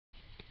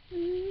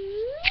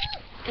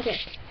Okay.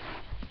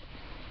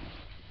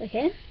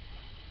 Okay.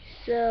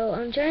 So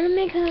I'm trying to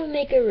make how to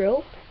make a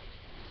rope,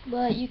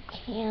 but you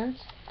can't.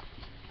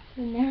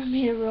 I never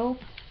made a rope.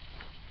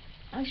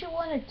 I actually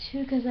wanted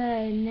to because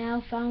I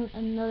now found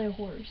another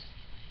horse.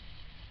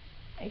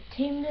 I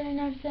tamed it and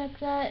everything like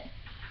that.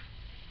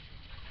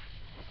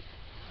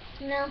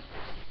 No,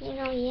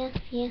 yeah,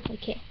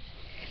 okay.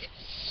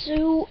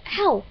 So,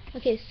 ow!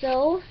 Okay,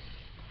 so,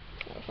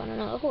 I found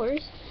another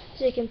horse.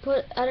 So you can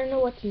put, I don't know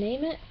what to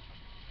name it.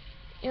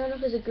 I don't know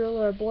if it's a girl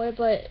or a boy,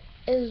 but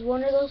it's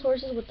one of those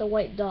horses with the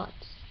white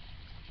dots.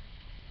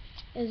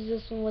 Is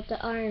this one with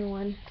the iron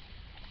one.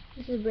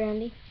 This is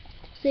Brandy.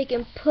 So you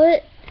can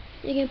put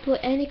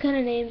any kind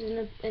of names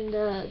in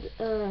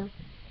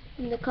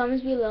the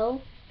comments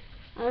below.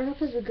 I don't know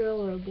if it's a girl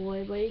or a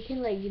boy, but you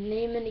can like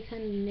name any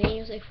kind of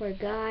names, like for a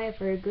guy,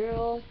 for a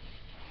girl.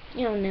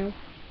 You don't know.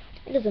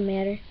 It doesn't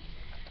matter.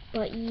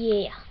 But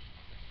yeah,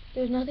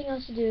 there's nothing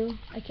else to do.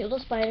 I killed a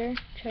spider,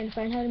 trying to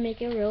find how to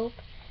make a rope.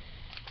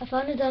 I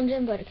found a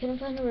dungeon, but I couldn't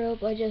find a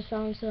rope. I just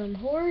found some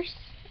horse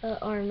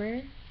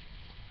armor.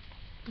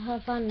 I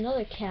found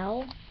another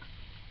cow.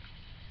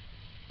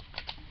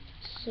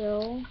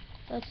 So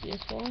that's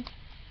useful.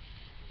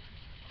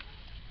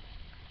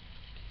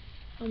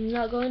 I'm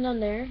not going down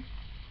there.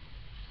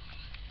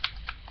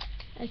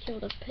 I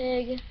killed a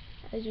pig,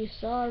 as you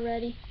saw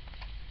already.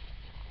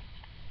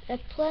 I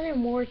planted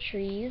more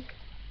trees.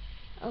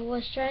 I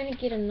was trying to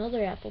get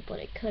another apple, but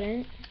I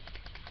couldn't.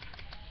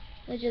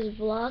 Let's just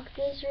block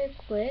this real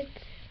quick.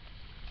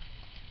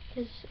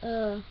 Cause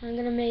I'm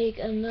gonna make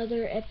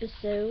another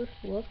episode.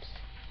 Whoops.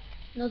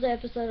 Another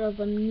episode of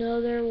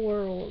another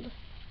world.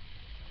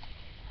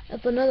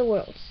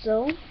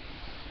 So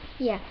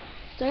yeah.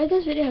 Sorry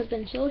this video has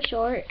been so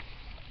short,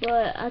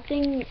 but I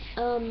think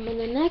in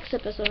the next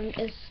episode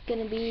it's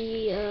gonna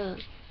be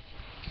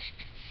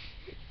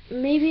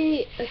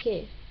maybe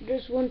okay.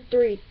 There's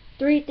three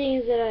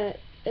things that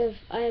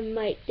I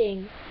might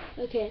think.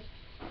 Okay.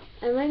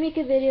 I might make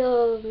a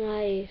video of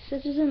my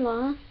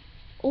sisters-in-law,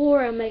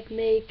 or I might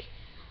make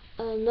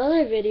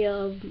another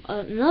video of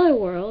another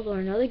world or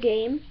another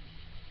game.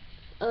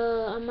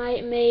 I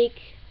might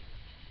make,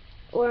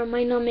 or I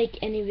might not make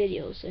any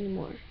videos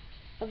anymore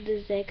of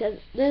this day, because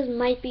this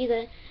might be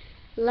the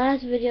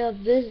last video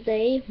of this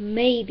day,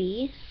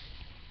 maybe.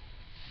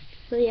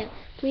 So yeah,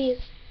 please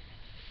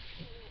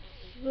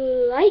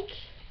like,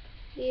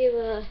 leave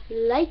a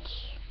like,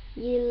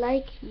 yeah,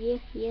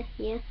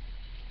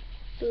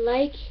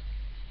 like,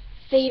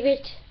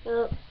 favorite.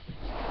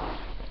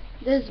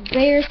 This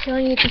bear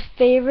telling you to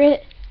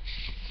favorite.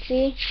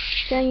 See,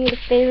 telling you to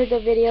favorite the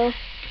video.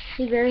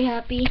 He's very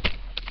happy.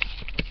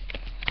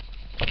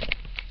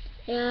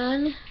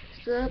 And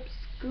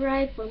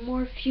subscribe for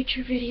more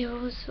future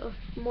videos, or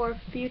more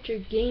future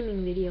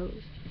gaming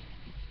videos.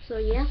 So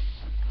yeah,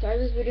 sorry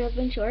this video has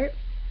been short,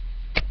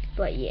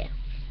 but yeah.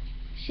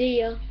 See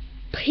ya.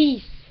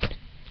 Peace.